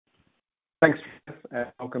Thanks, and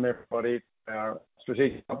welcome everybody to our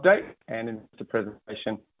strategic update and investor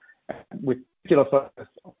presentation. With particular focus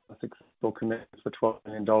on the successful commitments for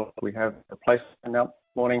 $12 million we have placed announced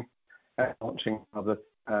this morning and launching of the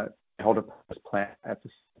shareholder purchase plan at the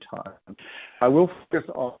same time. I will focus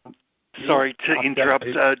on... Sorry to interrupt,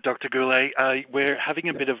 Dr. Gourlay. We're having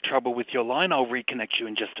a bit of trouble with your line. I'll reconnect you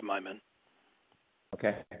in just a moment.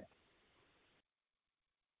 Okay.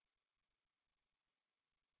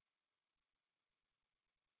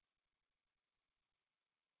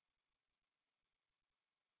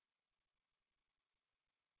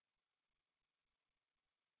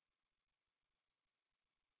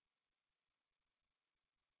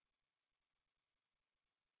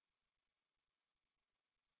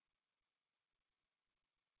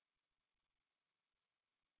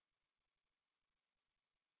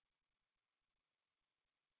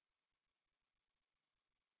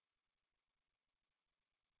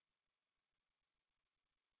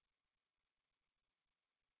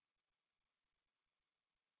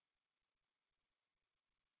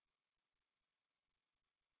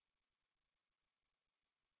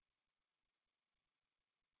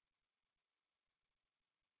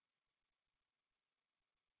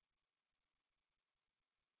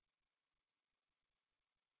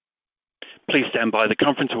 Please stand by. The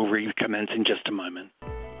conference will recommence in just a moment.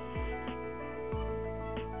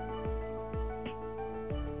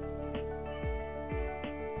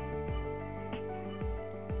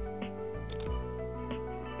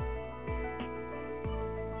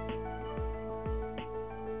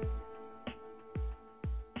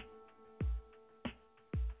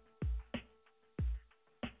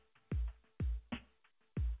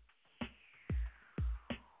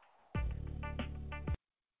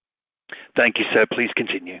 Thank you, sir. Please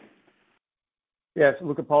continue. Yes,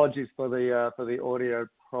 look, apologies for the audio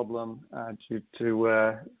problem due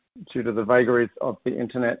to the vagaries of the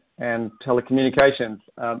internet and telecommunications.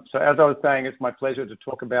 So as I was saying, it's my pleasure to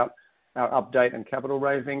talk about our update and capital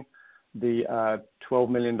raising, the $12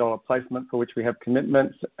 million placement for which we have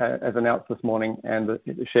commitments as announced this morning, and the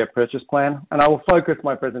share purchase plan. And I will focus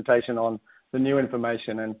my presentation on the new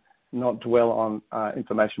information and not dwell on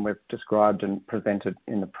information we've described and presented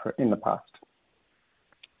in the past.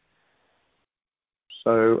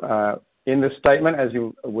 So in this statement, as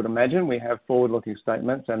you would imagine, we have forward-looking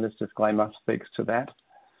statements, and this disclaimer speaks to that.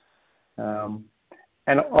 And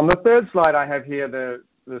on the third slide, I have here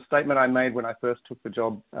the statement I made when I first took the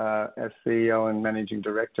job as CEO and Managing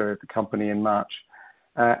Director of the company in March.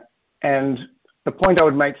 And the point I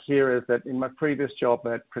would make here is that in my previous job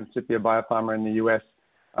at Principia Biopharma in the US,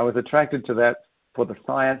 I was attracted to that for the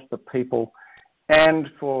science, the people, and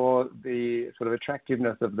for the sort of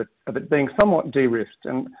attractiveness of it being somewhat de-risked.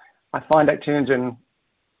 And I find Actinogen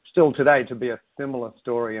still today to be a similar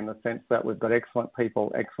story in the sense that we've got excellent people,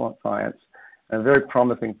 excellent science, and a very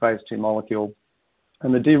promising phase 2 molecule.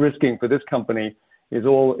 And the de-risking for this company is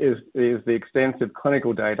the extensive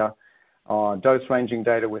clinical data, dose ranging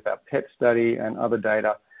data with our PET study and other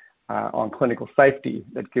data on clinical safety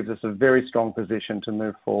that gives us a very strong position to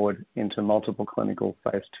move forward into multiple clinical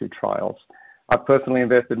phase 2 trials. I've personally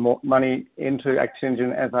invested more money into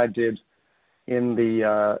Actinogen as I did in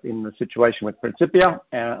the situation with Principia,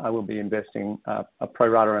 and I will be investing a pro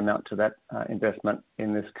rata amount to that investment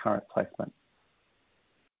in this current placement.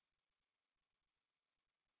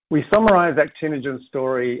 We summarize Actinogen's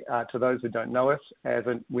story to those who don't know us as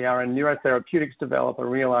we are a neurotherapeutics developer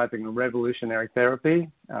realizing a revolutionary therapy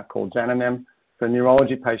called Xanamem so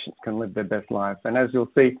neurology patients can live their best lives. And as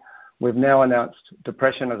you'll see, we've now announced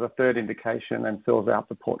depression as a third indication and fills out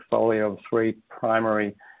the portfolio of 3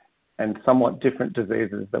 primary and somewhat different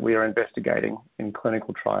diseases that we are investigating in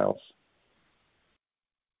clinical trials.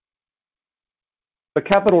 The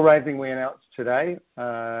capital raising we announced today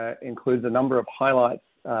includes a number of highlights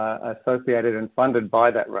associated and funded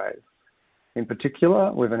by that raise. In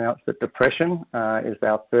particular, we've announced that depression is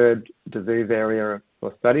our third disease area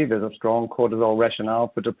for study. There's a strong cortisol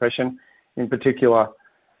rationale for depression. In particular,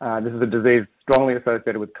 this is a disease strongly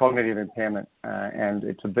associated with cognitive impairment, and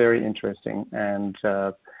it's a very interesting and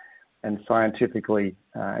scientifically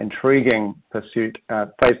intriguing pursuit,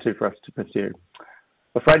 phase 2 for us to pursue.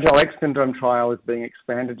 The Fragile X syndrome trial is being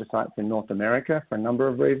expanded to sites in North America for a number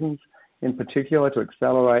of reasons, in particular to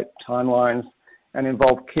accelerate timelines and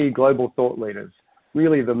involve key global thought leaders.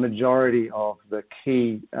 Really, the majority of the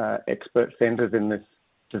key expert centers in this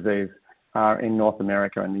disease are in North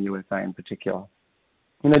America and the USA in particular.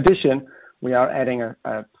 In addition, we are adding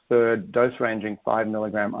a third dose-ranging 5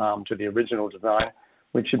 milligram arm to the original design,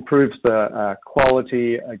 which improves the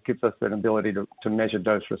quality, gives us an ability to measure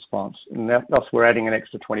dose response. And thus, we're adding an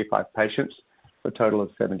extra 25 patients, for a total of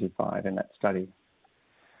 75 in that study.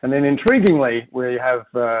 And then, intriguingly, we have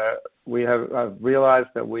realized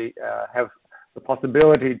that we have the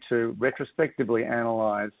possibility to retrospectively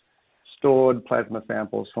analyze stored plasma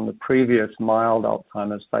samples from the previous mild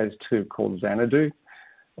Alzheimer's phase 2 called Xanadu.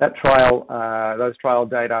 That trial, those trial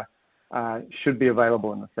data should be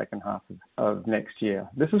available in the second half of next year.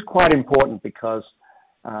 This is quite important because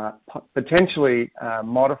potentially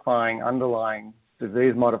modifying underlying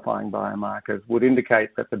disease-modifying biomarkers would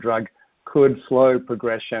indicate that the drug could slow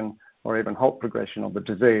progression or even halt progression of the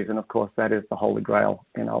disease. And of course, that is the holy grail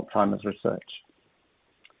in Alzheimer's research.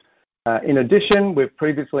 In addition, we've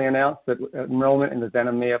previously announced that enrollment in the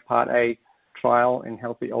Xanamem Part A trial in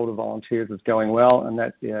healthy older volunteers is going well, and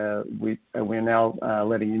that we're now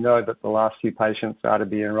letting you know that the last few patients are to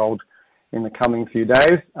be enrolled in the coming few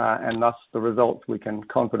days, and thus the results we can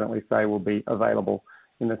confidently say will be available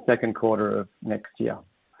in the second quarter of next year.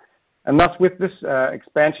 And thus, with this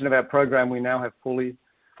expansion of our program, we now have fully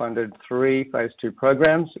funded 3 phase 2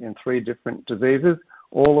 programs in 3 different diseases.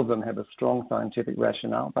 All of them have a strong scientific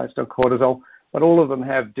rationale based on cortisol, but all of them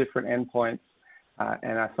have different endpoints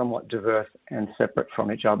and are somewhat diverse and separate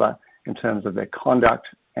from each other in terms of their conduct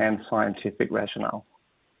and scientific rationale.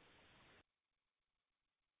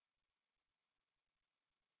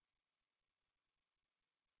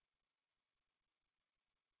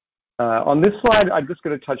 On this slide, I'm just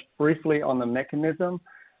going to touch briefly on the mechanism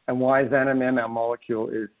and why Xanamem, our molecule,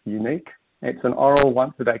 is unique. It's an oral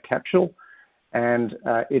once-a-day capsule, and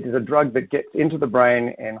it is a drug that gets into the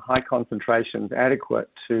brain in high concentrations adequate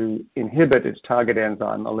to inhibit its target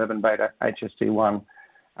enzyme, 11-beta-HSD1,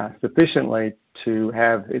 sufficiently to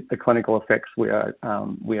have the clinical effects we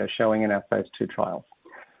are showing in our phase 2 trials.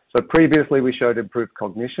 So previously, we showed improved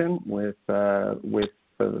cognition with the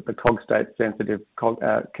Cogstate sensitive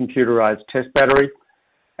computerized test battery.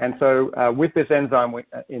 And so with this enzyme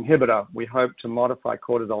inhibitor, we hope to modify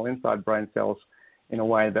cortisol inside brain cells in a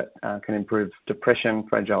way that can improve depression,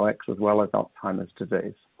 Fragile X, as well as Alzheimer's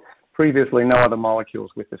disease. Previously, no other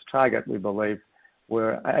molecules with this target, we believe,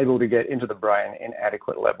 were able to get into the brain in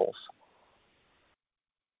adequate levels.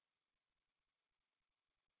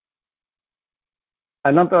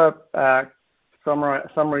 Another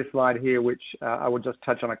summary slide here, which I will just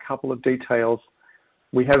touch on a couple of details.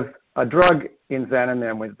 We have a drug in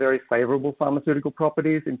Xanamem with very favorable pharmaceutical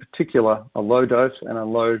properties, in particular a low dose and a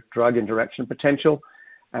low drug interaction potential.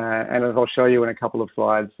 And as I'll show you in a couple of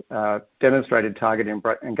slides, demonstrated target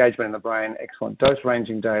engagement in the brain, excellent dose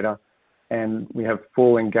ranging data, and we have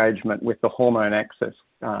full engagement with the hormone axis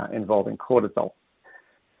involving cortisol.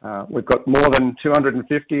 We've got more than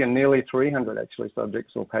 250 and nearly 300 actually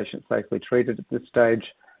subjects or patients safely treated at this stage,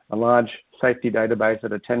 a large safety database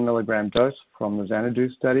at a 10 milligram dose from the Xanadu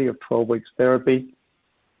study of 12 weeks therapy,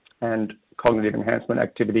 and cognitive enhancement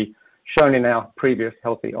activity shown in our previous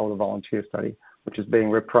healthy older volunteer study, which is being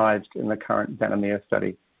reprised in the current Xanamem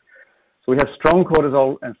study. So we have strong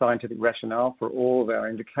cortisol and scientific rationale for all of our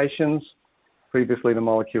indications. Previously, the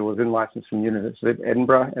molecule was in-licensed from the University of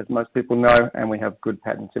Edinburgh, as most people know, and we have good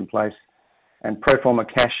patents in place. And pro forma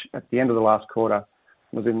cash at the end of the last quarter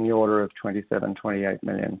was in the order of 28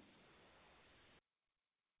 million.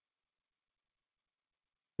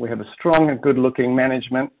 We have a strong and good-looking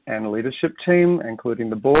management and leadership team, including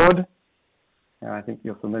the board. And I think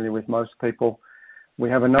you're familiar with most people. We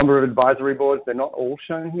have a number of advisory boards. They're not all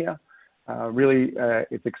shown here.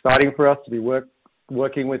 It's exciting for us to be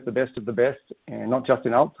working with the best of the best, and not just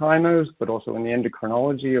in Alzheimer's, but also in the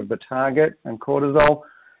endocrinology of the target and cortisol,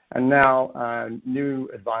 and now new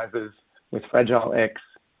advisors with Fragile X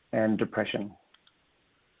and depression.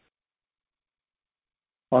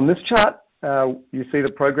 On this chart, you see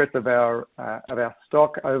the progress of our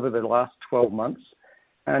stock over the last 12 months,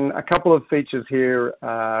 and a couple of features here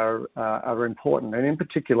are important, and in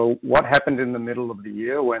particular, what happened in the middle of the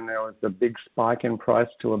year when there was a big spike in price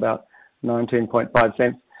to about 19.5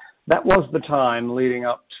 cents. That was the time leading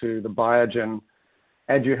up to the Biogen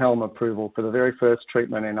Aduhelm approval for the very first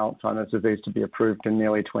treatment in Alzheimer's disease to be approved in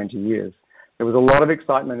nearly 20 years. There was a lot of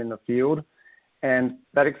excitement in the field, and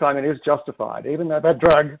that excitement is justified, even though that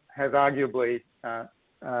drug has arguably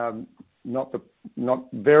not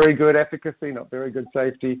very good efficacy, not very good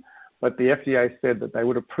safety, but the FDA said that they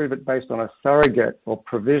would approve it based on a surrogate or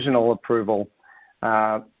provisional approval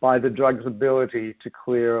by the drug's ability to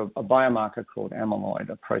clear a biomarker called amyloid,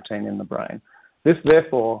 a protein in the brain. This,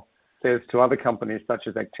 therefore, says to other companies such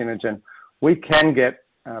as Actinogen, we can get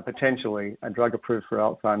potentially a drug approved for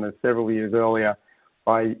Alzheimer's several years earlier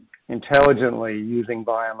by intelligently using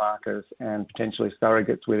biomarkers and potentially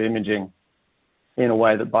surrogates with imaging in a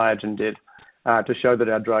way that Biogen did to show that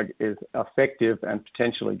our drug is effective and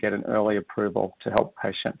potentially get an early approval to help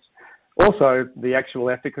patients. Also, the actual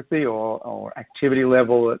efficacy or activity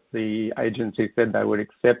level that the agency said they would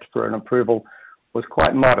accept for an approval was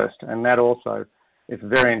quite modest, and that also is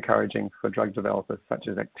very encouraging for drug developers such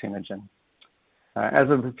as Actinogen. As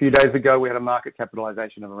of a few days ago, we had a market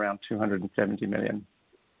capitalization of around 270 million.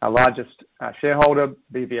 Our largest shareholder,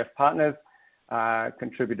 BVF Partners,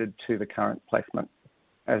 contributed to the current placement,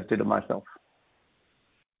 as did myself.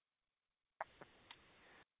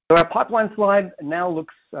 So our pipeline slide now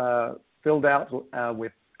looks filled out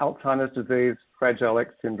with Alzheimer's disease, Fragile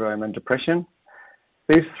X syndrome, and depression.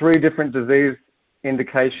 These three different disease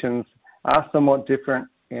indications are somewhat different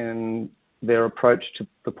in their approach to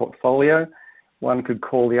the portfolio. One could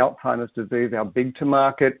call the Alzheimer's disease our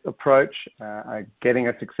big-to-market approach. Getting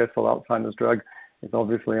a successful Alzheimer's drug is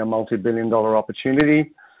obviously a multi-billion-dollar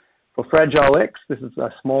opportunity. For Fragile X, this is a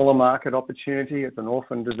smaller market opportunity. It's an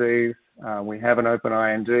orphan disease. We have an open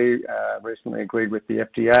IND recently agreed with the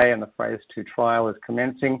FDA, and the phase 2 trial is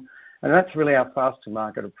commencing. And that's really our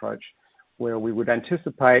fast-to-market approach, where we would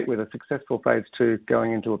anticipate with a successful phase 2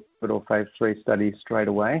 going into a pivotal phase 3 study straight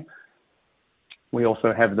away. We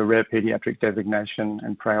also have the rare pediatric designation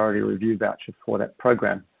and priority review voucher for that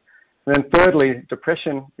program. And then thirdly,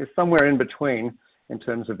 depression is somewhere in between in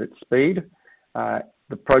terms of its speed.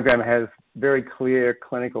 The program has very clear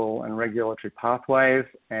clinical and regulatory pathways,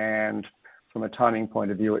 and from a timing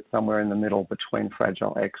point of view, it's somewhere in the middle between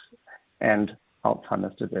Fragile X and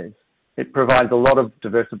Alzheimer's disease. It provides a lot of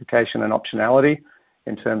diversification and optionality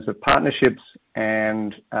in terms of partnerships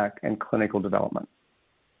and clinical development.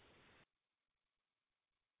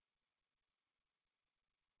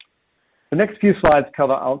 The next few slides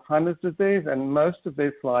cover Alzheimer's disease, and most of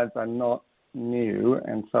these slides are not new,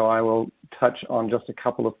 and so I will touch on just a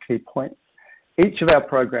couple of key points. Each of our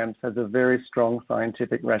programs has a very strong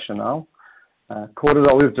scientific rationale.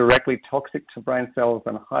 Cortisol is directly toxic to brain cells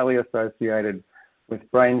and highly associated with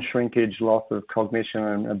brain shrinkage, loss of cognition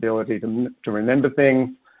and ability to remember things.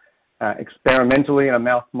 Experimentally, in a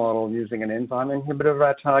mouse model using an enzyme inhibitor of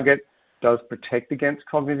our target does protect against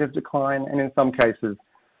cognitive decline, and in some cases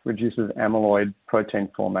reduces amyloid protein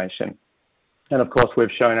formation. And of course,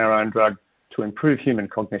 we've shown our own drug to improve human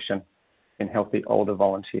cognition in healthy older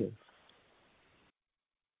volunteers.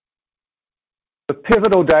 The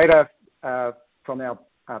pivotal data from our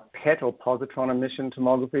PET or positron emission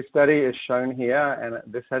tomography study is shown here,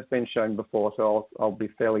 and this has been shown before, so I'll be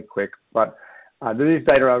fairly quick. But these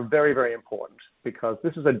data are very, very important because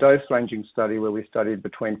this is a dose-ranging study where we studied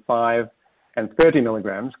between 5 and 30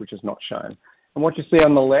 milligrams, which is not shown. And what you see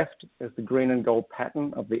on the left is the green and gold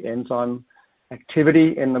pattern of the enzyme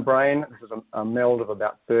activity in the brain. This is a meld of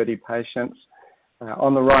about 30 patients.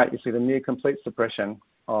 On the right, you see the near complete suppression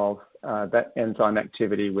of that enzyme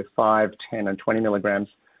activity with 5, 10, and 20 milligrams,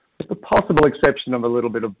 with the possible exception of a little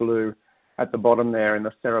bit of blue at the bottom there in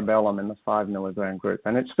the cerebellum in the 5 milligram group.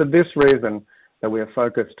 And it's for this reason that we are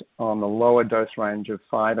focused on the lower dose range of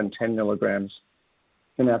 5 and 10 milligrams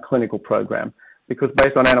in our clinical program, because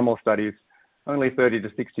based on animal studies, only 30 to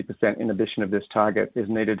 60% inhibition of this target is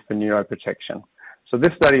needed for neuroprotection. So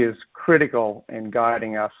this study is critical in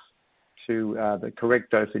guiding us to the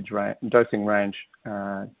correct dosing range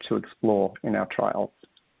to explore in our trials.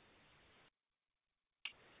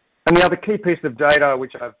 And the other key piece of data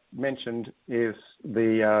which I've mentioned is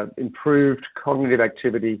the improved cognitive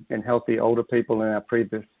activity in healthy older people in our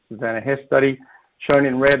previous Susanna-Hess study. Shown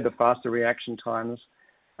in red, the faster reaction times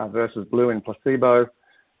versus blue in placebo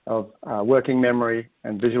of working memory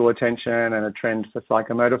and visual attention and a trend for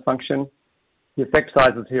psychomotor function. The effect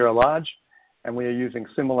sizes here are large, and we are using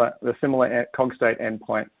the similar Cogstate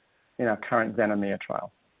endpoint in our current Xanamere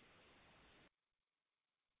trial.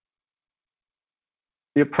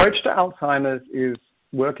 The approach to Alzheimer's is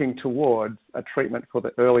working towards a treatment for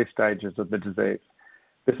the early stages of the disease.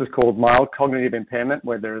 This is called mild cognitive impairment,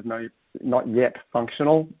 where there is not yet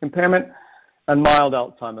functional impairment, and mild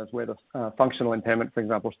Alzheimer's, where the functional impairment, for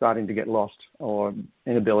example, starting to get lost or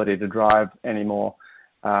inability to drive anymore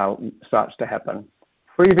starts to happen.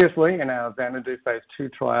 Previously, in our Xanadu phase 2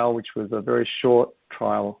 trial, which was a very short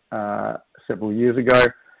trial several years ago,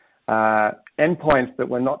 endpoints that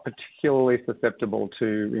were not particularly susceptible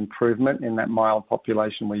to improvement in that mild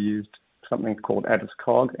population, we used something called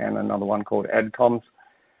ADAS-Cog and another one called ADCOMS.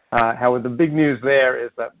 However, the big news there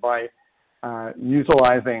is that by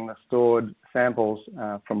utilizing the stored samples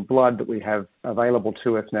from blood that we have available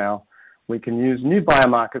to us now, we can use new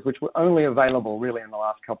biomarkers which were only available really in the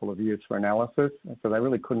last couple of years for analysis, so they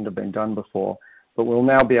really couldn't have been done before. But we'll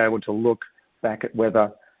now be able to look back at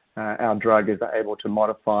whether our drug is able to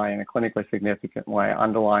modify in a clinically significant way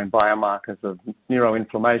underlying biomarkers of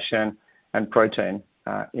neuroinflammation and protein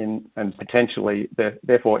and potentially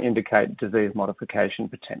therefore indicate disease modification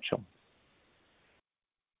potential.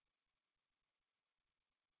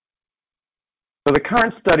 So the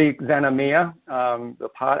current study, Xanamea, the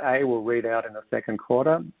Part A will read out in the second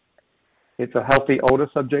quarter. It's a healthy older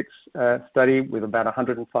subjects study with about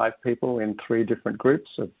 105 people in 3 different groups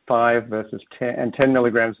of 5 versus 10 and 10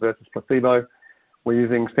 milligrams versus placebo. We're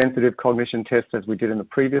using sensitive cognition tests as we did in the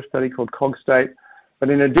previous study called CogState. But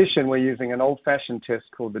in addition, we're using an old-fashioned test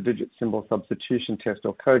called the digit symbol substitution test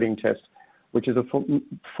or coding test, which is a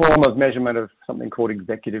form of measurement of something called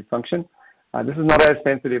executive function. This is not as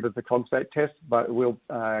sensitive as the CogState test, but it will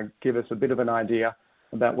give us a bit of an idea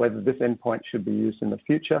about whether this endpoint should be used in the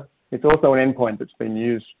future. It's also an endpoint that's been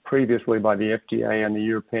used previously by the FDA and the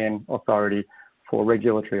European Authority for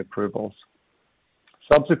regulatory approvals.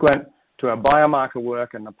 Subsequent to our biomarker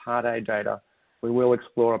work and the Part A data, we will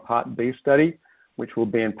explore a Part B study, which will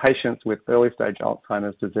be in patients with early-stage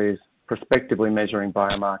Alzheimer's disease, prospectively measuring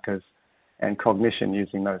biomarkers and cognition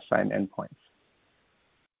using those same endpoints.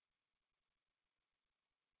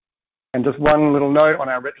 And just one little note on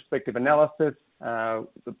our retrospective analysis.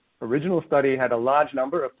 The original study had a large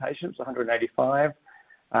number of patients, 185.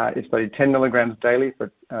 It studied 10 milligrams daily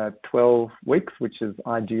for 12 weeks, which is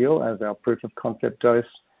ideal as our proof of concept dose.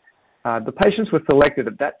 The patients were selected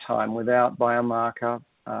at that time without biomarker,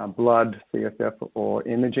 blood, CSF, or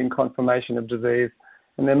imaging confirmation of disease.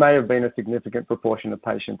 And there may have been a significant proportion of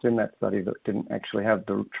patients in that study that didn't actually have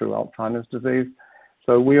the true Alzheimer's disease.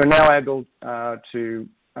 So we are now able to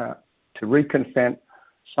reconsent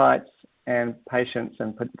sites and patients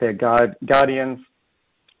and their guardians.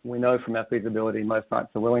 We know from our feasibility most sites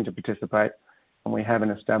are willing to participate, and we have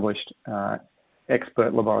an established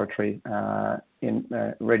expert laboratory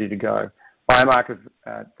ready to go. Biomarkers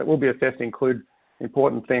that will be assessed include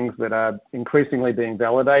important things that are increasingly being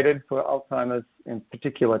validated for Alzheimer's, in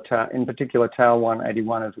particular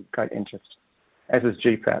tau-181 is of great interest, as is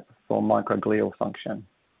GFAP for microglial function.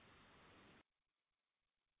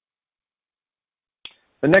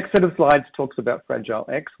 The next set of slides talks about Fragile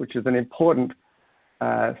X, which is an important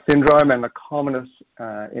syndrome and the commonest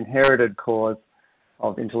inherited cause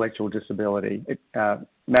of intellectual disability,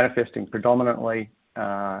 manifesting predominantly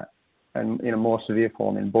and in a more severe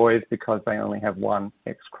form in boys because they only have one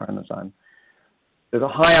X chromosome. There's a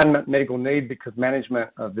high unmet medical need because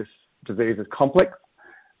management of this disease is complex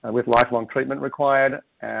with lifelong treatment required,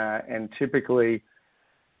 and typically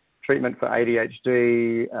treatment for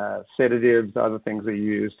ADHD, sedatives, other things are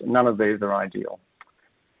used. None of these are ideal.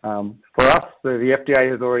 For us, the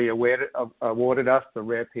FDA has already awarded us the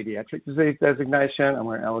rare pediatric disease designation, and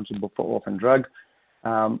we're eligible for orphan drug.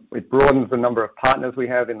 It broadens the number of partners we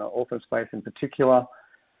have in the orphan space in particular,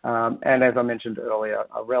 and as I mentioned earlier,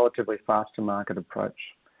 a relatively fast-to-market approach.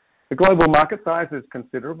 The global market size is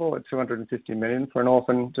considerable at $250 million for an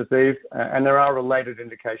orphan disease, and there are related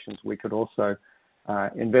indications we could also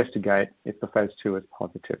investigate if the phase 2 is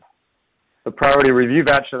positive. The priority review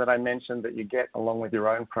voucher that I mentioned that you get along with your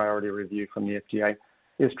own priority review from the FDA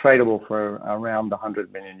is tradable for around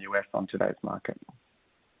 $100 million US on today's market.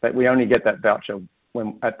 But we only get that voucher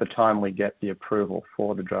at the time we get the approval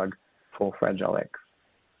for the drug for Fragile X.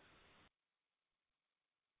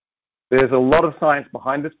 There's a lot of science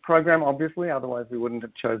behind this program, obviously, otherwise we wouldn't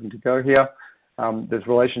have chosen to go here. There's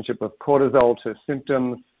relationship of cortisol to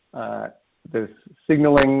symptoms. There's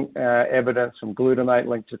signaling evidence from glutamate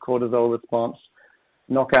linked to cortisol response.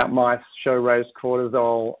 Knockout mice show raised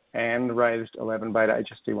cortisol and raised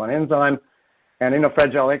 11-beta-HSD1 enzyme. And in a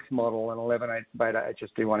Fragile X model, an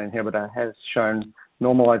 11-beta-HSD1 inhibitor has shown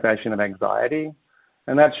normalization of anxiety.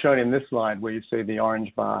 And that's shown in this slide where you see the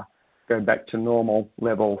orange bar go back to normal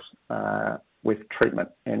levels with treatment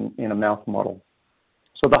in a mouse model.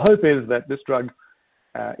 So the hope is that this drug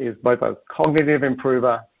is both a cognitive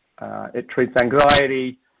improver. It treats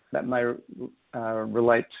anxiety that may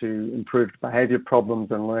relate to improved behavior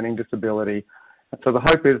problems and learning disability. So the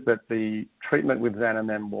hope is that the treatment with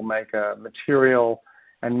Xanamem will make a material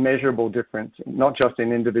and measurable difference, not just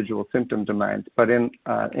in individual symptom domains, but in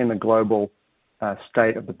the global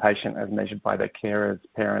state of the patient as measured by their carers,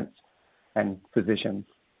 parents, and physicians.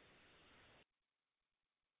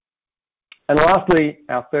 And lastly,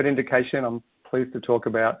 our third indication I'm pleased to talk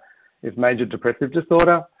about is major depressive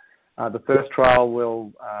disorder. The first trial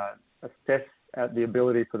will assess the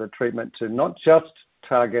ability for the treatment to not just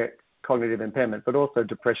target cognitive impairment, but also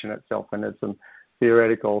depression itself, and there's some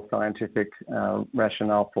theoretical scientific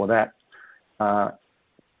rationale for that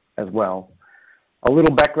as well. A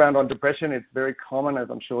little background on depression. It's very common, as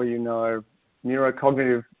I'm sure you know.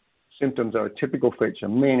 Neurocognitive symptoms are a typical feature,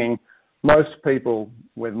 meaning most people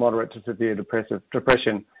with moderate to severe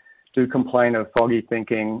depression do complain of foggy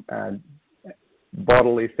thinking,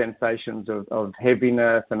 bodily sensations of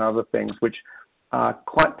heaviness and other things, which are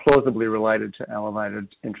quite plausibly related to elevated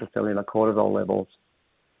intracellular cortisol levels.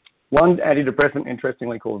 One antidepressant,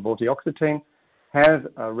 interestingly called vortioxetine, has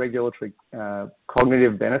a regulatory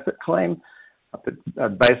cognitive benefit claim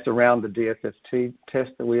based around the DSST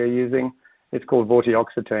test that we are using. It's called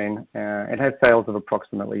vortioxetine. It has sales of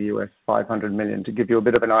approximately US $500 million, to give you a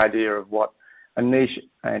bit of an idea of what a niche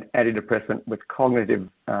antidepressant with cognitive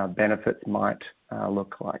benefits might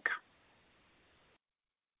look like.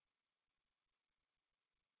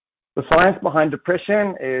 The science behind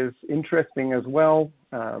depression is interesting as well.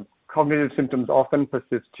 Cognitive symptoms often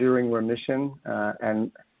persist during remission, and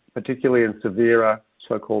particularly in severe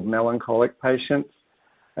so-called melancholic patients.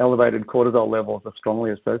 Elevated cortisol levels are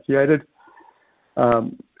strongly associated.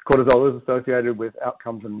 Cortisol is associated with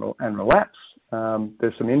outcomes and relapse.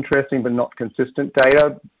 There's some interesting but not consistent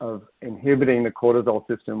data of inhibiting the cortisol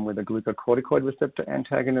system with a glucocorticoid receptor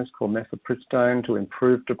antagonist called mifepristone to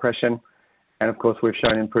improve depression. And of course, we've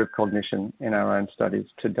shown improved cognition in our own studies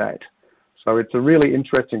to date. So it's a really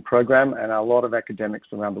interesting program, and a lot of academics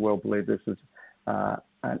around the world believe this is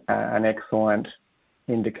an excellent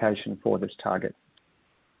indication for this target.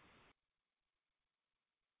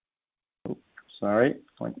 Sorry.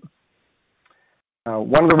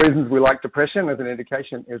 One of the reasons we like depression as an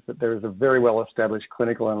indication is that there is a very well-established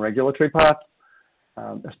clinical and regulatory path,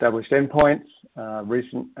 established endpoints,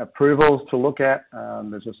 recent approvals to look at.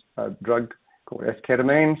 There's a drug called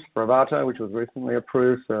esketamine, Spravato, which was recently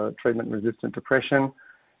approved for treatment-resistant depression.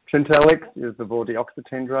 Trintellix is the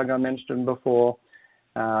vortioxetine drug I mentioned before,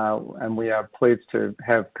 and we are pleased to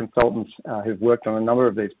have consultants who've worked on a number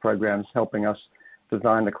of these programs helping us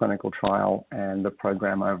design the clinical trial and the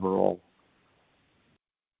program overall.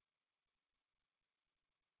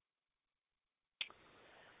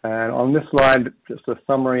 And on this slide, just a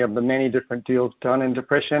summary of the many different deals done in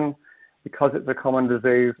depression. Because it's a common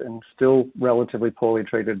disease and still relatively poorly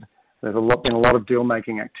treated, there's been a lot of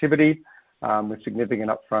deal-making activity with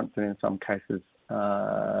significant upfronts, and in some cases,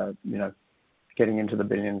 getting into the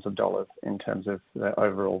billions of dollars in terms of the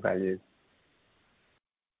overall value.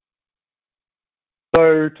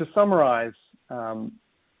 So to summarize,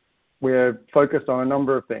 we're focused on a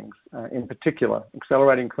number of things, in particular,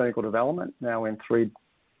 accelerating clinical development, now in 3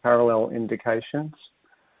 parallel indications.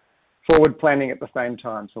 Forward planning at the same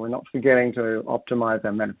time, so we're not forgetting to optimize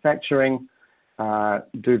our manufacturing,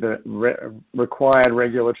 do the required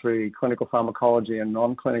regulatory clinical pharmacology and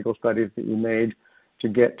non-clinical studies that you need to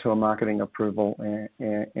get to a marketing approval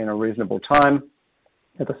in a reasonable time.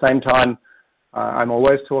 At the same time, I'm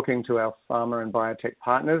always talking to our pharma and biotech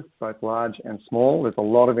partners, both large and small. There's a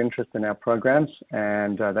lot of interest in our programs,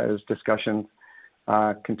 and those discussions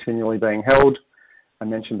are continually being held. I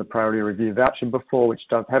mentioned the priority review voucher before, which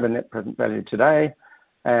does have a net present value today.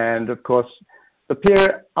 And of course, the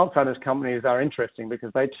peer Alzheimer's companies are interesting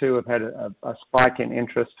because they too have had a spike in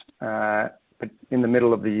interest in the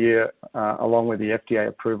middle of the year, along with the FDA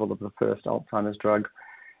approval of the first Alzheimer's drug.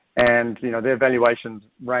 And, their valuations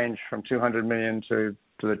range from 200 million to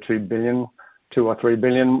the 2 or 3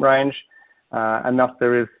 billion range. And thus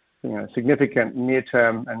there is, significant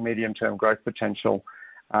near-term and medium-term growth potential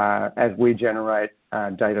as we generate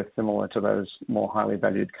data similar to those more highly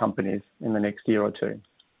valued companies in the next year or two.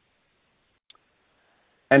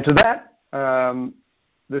 And to that,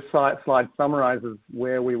 this slide summarizes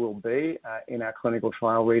where we will be in our clinical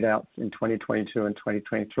trial readouts in 2022 and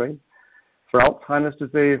 2023. For Alzheimer's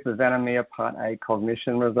disease, the Xanamem Part A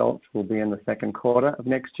cognition results will be in the second quarter of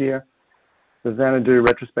next year. The Xanadu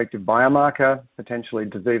retrospective biomarker, potentially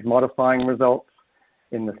disease-modifying results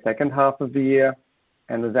in the second half of the year.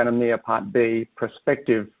 And the Xanamem Part B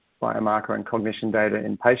prospective biomarker and cognition data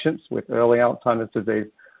in patients with early Alzheimer's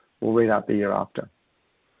disease will read out the year after.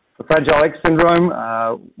 For Fragile X syndrome,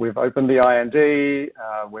 we've opened the IND,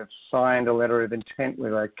 we've signed a letter of intent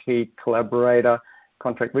with a key collaborator,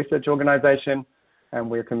 contract research organization, and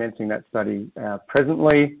we're commencing that study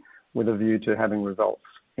presently with a view to having results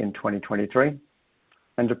in 2023.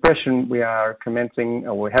 And depression, we have commenced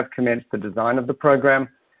the design of the program,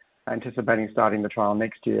 anticipating starting the trial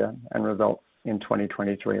next year and results in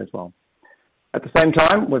 2023 as well. At the same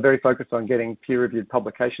time, we're very focused on getting peer-reviewed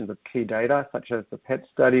publications of key data, such as the PET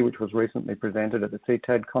study, which was recently presented at the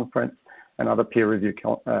CTAD conference, and other peer-reviewed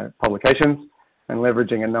publications, and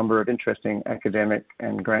leveraging a number of interesting academic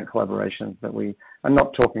and grant collaborations that we are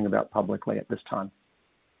not talking about publicly at this time.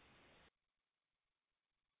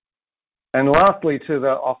 And lastly, to the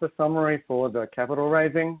offer summary for the capital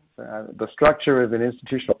raising. The structure is an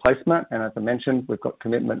institutional placement, and as I mentioned, we've got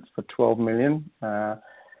commitments for 12 million,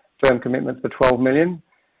 firm commitments for 12 million,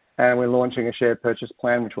 and we're launching a share purchase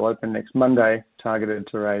plan which will open next Monday, targeted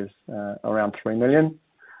to raise around 3 million.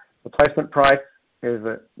 The placement price is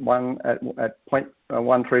at 0.135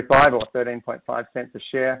 or 13.5 cents a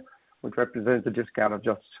share, which represents a discount of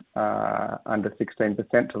just under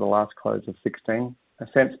 16% to the last close of 16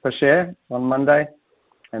 cents per share on Monday,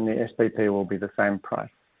 and the SPP will be the same price.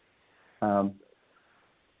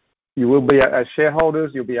 You will be, as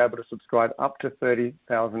shareholders, you'll be able to subscribe up to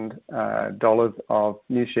 $30,000 of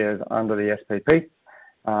new shares under the SPP,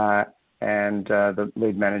 and the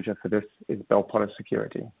lead manager for this is Bell Potter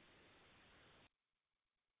Security.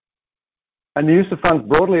 And the use of funds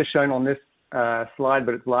broadly is shown on this slide,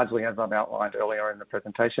 but it's largely as I've outlined earlier in the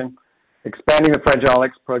presentation. Expanding the Fragile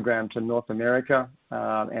X program to North America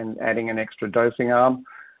and adding an extra dosing arm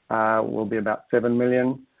will be about 7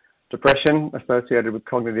 million. Depression associated with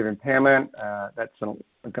cognitive impairment, that's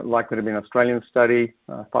likely to be an Australian study,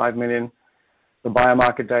 5 million. The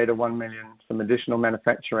biomarker data, 1 million. Some additional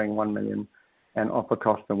manufacturing, 1 million. And offer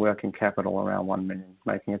cost and working capital around 1 million,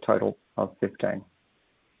 making a total of 15.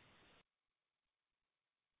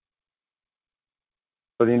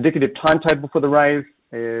 So the indicative timetable for the raise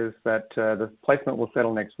is that the placement will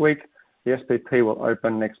settle next week. The SPP will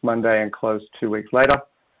open next Monday and close 2 weeks later,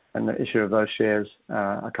 and the issue of those shares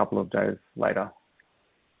a couple of days later.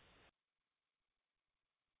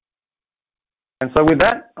 And so with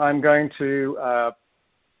that, I'm going to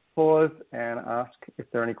pause and ask if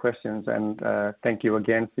there are any questions, and thank you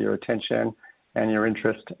again for your attention and your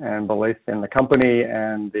interest and belief in the company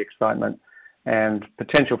and the excitement and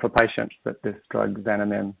potential for patients that this drug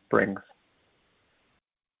Xanamem brings.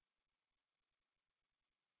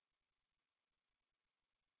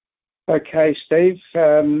 Okay, Steve.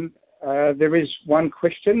 There is one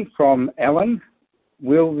question from Alan.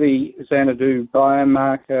 Will the Xanadu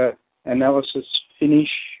biomarker analysis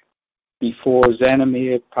finish before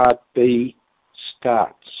Xanamem Part B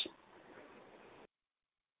starts?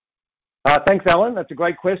 Thanks, Alan. That's a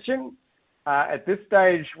great question. At this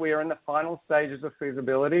stage, we are in the final stages of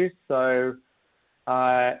feasibility. So,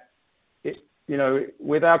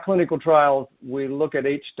 with our clinical trials, we look at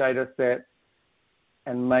each data set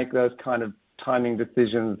and make those kind of timing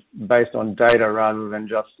decisions based on data rather than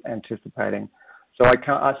just anticipating. So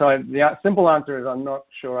the simple answer is I'm not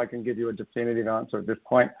sure I can give you a definitive answer at this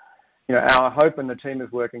point. Our hope, and the team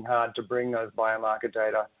is working hard to bring those biomarker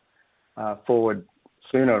data forward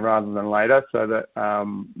sooner rather than later, so that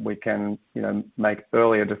we can, make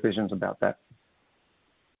earlier decisions about that.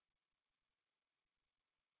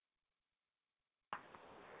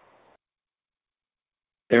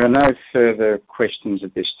 There are no further questions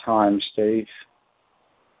at this time, Steve.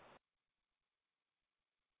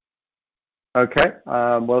 Okay.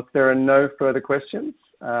 Well, if there are no further questions,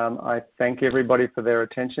 I thank everybody for their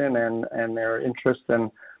attention and their interest and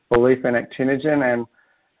belief in Actinogen.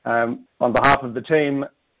 And on behalf of the team,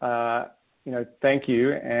 thank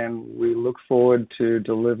you, and we look forward to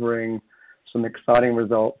delivering some exciting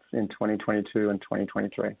results in 2022 and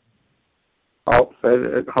 2023. Oh,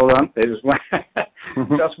 hold on. There's one,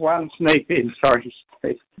 just one sneak in. Sorry,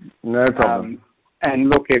 Steve. No problem.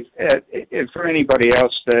 And look, if for anybody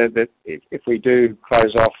else that if we do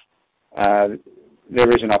close off,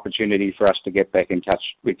 there is an opportunity for us to get back in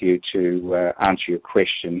touch with you to answer your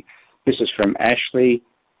question. This is from Ashley.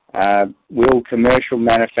 Will commercial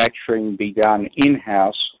manufacturing be done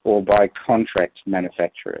in-house or by contract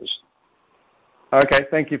manufacturers? Okay,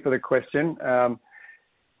 thank you for the question.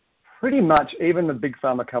 Pretty much, even the big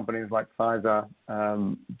pharma companies like Pfizer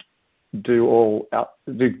do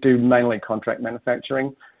mainly contract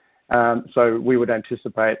manufacturing. So we would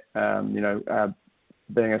anticipate,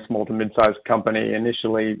 being a small to mid-sized company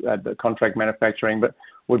initially, the contract manufacturing, but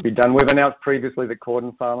would be done. We've announced previously that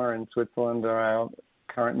Corden Pharma in Switzerland are our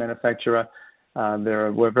current manufacturer.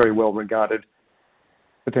 We're very well regarded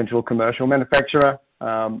potential commercial manufacturer.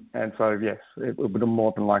 And so, yes, it would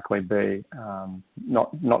more than likely be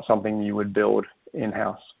not something you would build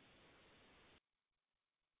in-house.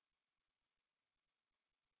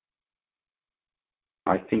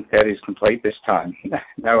 I think that is complete this time.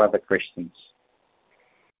 No other questions.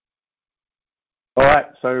 All right.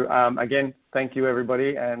 So, again, thank you,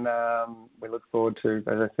 everybody. And we look forward to,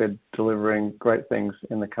 as I said, delivering great things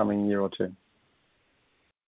in the coming year or two.